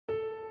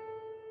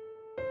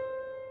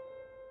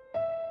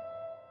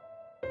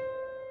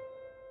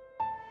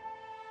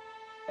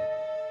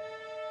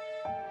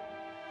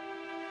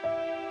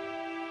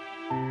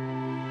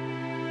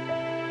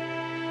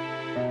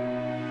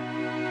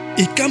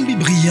Ekambi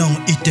Brillant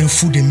est un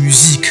fou de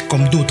musique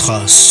comme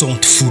d'autres sont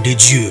fous de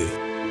Dieu.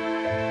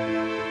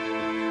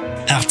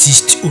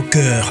 Artiste au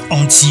cœur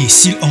entier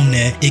s'il en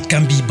est,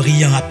 Ekambi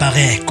Brillant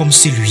apparaît comme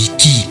celui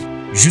qui,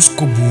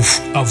 jusqu'au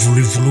bout, a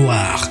voulu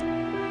vouloir.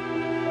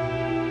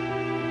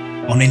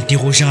 En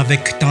interrogeant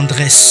avec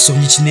tendresse son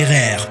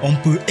itinéraire, on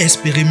peut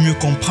espérer mieux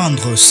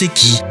comprendre ce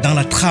qui, dans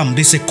la trame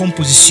de ses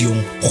compositions,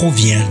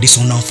 provient de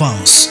son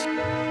enfance.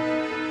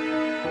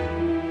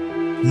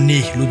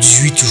 Né le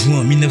 18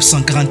 juin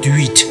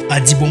 1948 à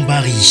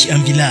Dibombari, un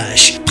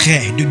village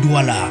près de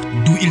Douala,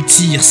 d'où il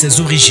tire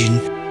ses origines,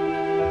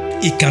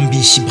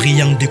 Ekambi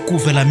Brillant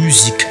découvre la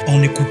musique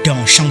en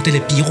écoutant chanter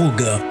les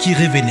pirogues qui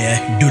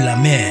revenaient de la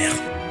mer.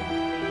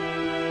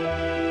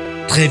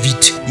 Très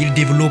vite, il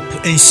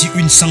développe ainsi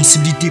une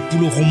sensibilité pour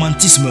le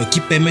romantisme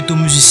qui permet aux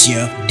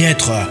musiciens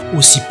d'être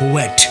aussi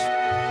poète.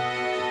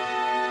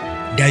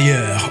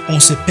 D'ailleurs, on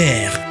se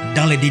perd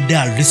dans les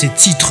dédales de ces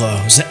titres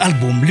et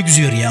albums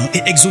luxuriants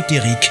et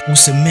exotériques où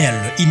se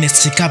mêlent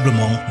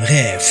inextricablement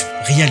rêve,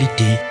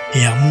 réalité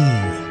et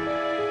amour.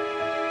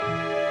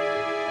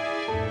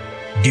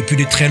 Depuis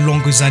de très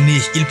longues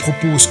années, il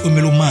propose aux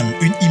mélomanes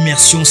une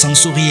immersion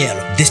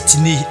sensorielle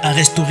destinée à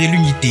restaurer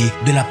l'unité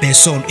de la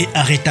personne et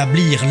à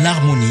rétablir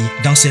l'harmonie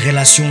dans ses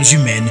relations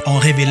humaines en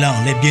révélant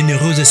les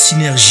bienheureuses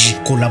synergies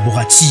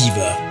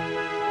collaboratives.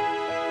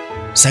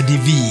 Sa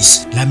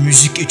devise, la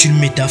musique est une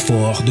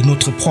métaphore de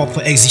notre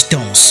propre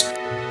existence.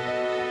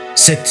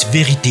 Cette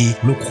vérité,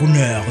 le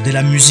crooner de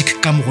la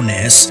musique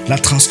camerounaise l'a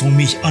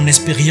transformée en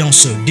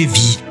expérience de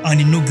vie en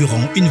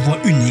inaugurant une voix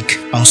unique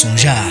en son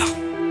genre.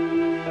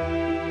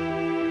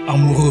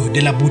 Amoureux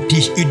de la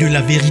beauté et de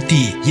la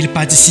vérité, il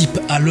participe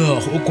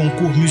alors au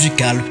concours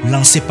musical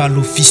lancé par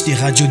l'Office de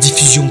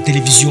radiodiffusion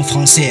télévision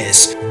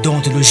française,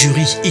 dont le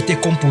jury était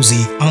composé,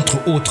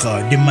 entre autres,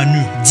 de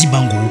Manu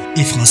Dibango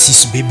et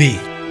Francis Bébé.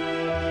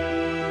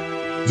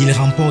 Il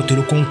remporte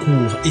le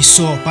concours et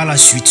sort par la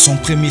suite son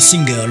premier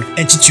single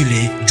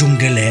intitulé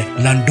Djungele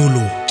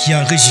Landolo, qui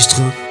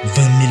enregistre 20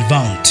 000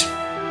 ventes.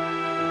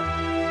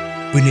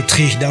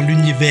 Pénétrer dans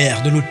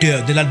l'univers de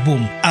l'auteur de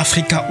l'album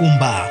Africa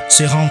Umba,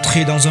 c'est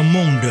rentrer dans un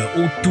monde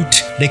où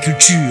toutes les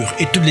cultures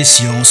et toutes les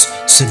sciences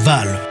se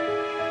valent,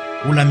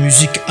 où la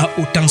musique a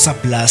autant sa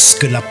place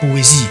que la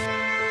poésie.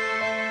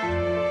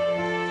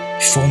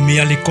 Formé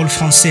à l'école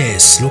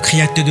française, le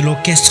créateur de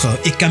l'orchestre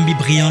Ekambi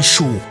Brillant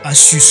Show a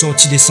su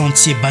sortir des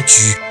sentiers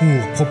battus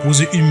pour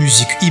proposer une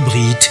musique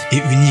hybride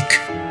et unique.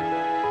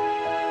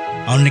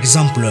 En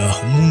exemple,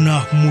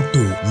 Mouna Moto,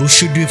 le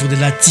chef-d'œuvre de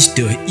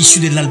l'artiste issu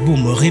de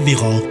l'album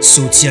Révérend,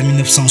 sorti en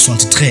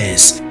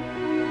 1973.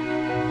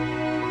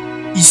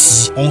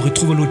 Ici, on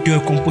retrouve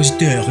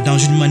l'auteur-compositeur dans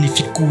une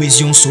magnifique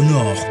cohésion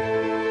sonore.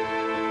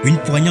 Une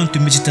poignante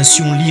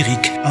méditation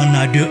lyrique en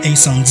ardeur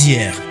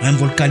incendiaire, un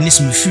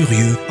volcanisme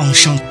furieux en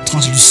chant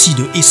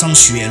translucide et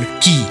sensuel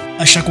qui,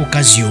 à chaque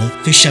occasion,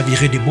 fait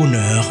chavirer de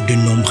bonheur de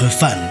nombreux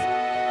fans.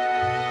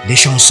 Des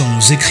chansons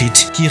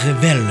écrites qui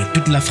révèlent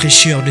toute la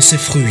fraîcheur de ces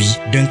fruits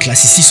d'un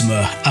classicisme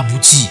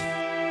abouti.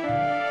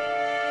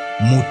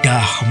 Mota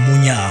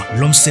Mounia,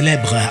 l'homme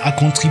célèbre, a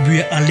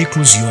contribué à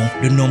l'éclosion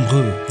de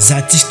nombreux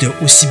artistes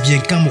aussi bien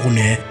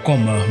camerounais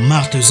comme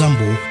Marthe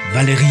Zambo,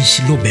 Valérie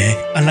Lobet,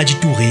 Aladji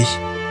Touré,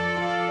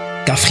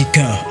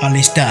 qu'africains à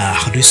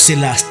l'instar de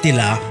Sela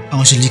Stella,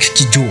 Angélique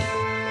Kidjo.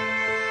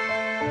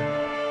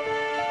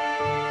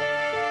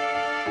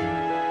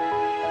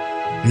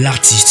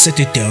 L'artiste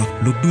s'est éteint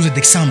le 12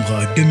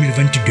 décembre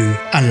 2022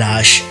 à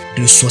l'âge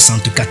de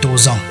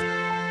 74 ans.